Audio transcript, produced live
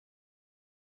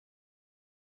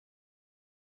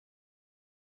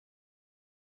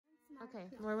Okay,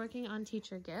 we're working on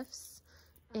teacher gifts,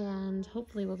 and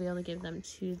hopefully we'll be able to give them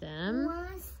to them.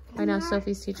 I know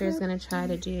Sophie's teacher is going to try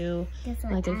to do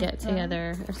like a get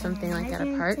together or something like at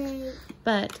a park.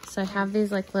 But so I have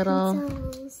these like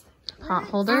little pot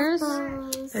holders.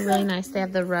 They're really nice. They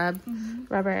have the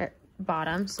rubber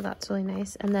bottom, so that's really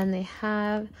nice. And then they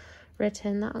have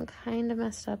written, that one kind of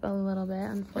messed up a little bit,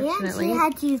 unfortunately. Yeah, she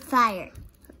had to fire.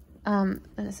 And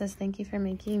it says, "Thank you for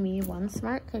making me one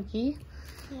smart cookie."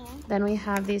 Yeah. Then we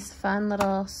have these fun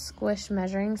little squish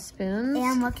measuring spoons.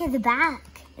 And look at the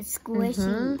back. It's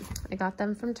squishy. I got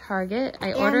them from Target.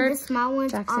 I and ordered the small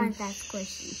ones aren't that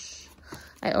squishy.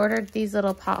 I ordered these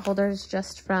little pot holders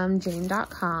just from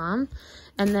Jane.com.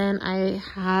 And then I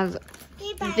have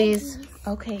these.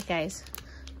 Okay, guys.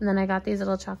 And then I got these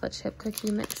little chocolate chip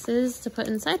cookie mixes to put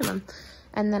inside of them.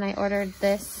 And then I ordered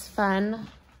this fun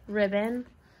ribbon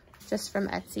just from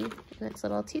Etsy, and it's a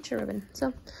little teacher ribbon.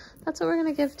 So that's what we're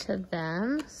gonna give to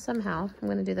them somehow. I'm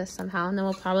gonna do this somehow, and then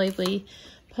we'll probably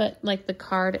put like the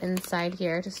card inside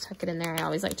here, just tuck it in there. I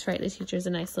always like to write the teachers a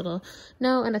nice little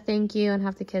note and a thank you, and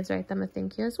have the kids write them a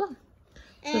thank you as well.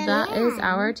 So that is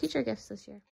our teacher gifts this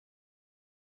year.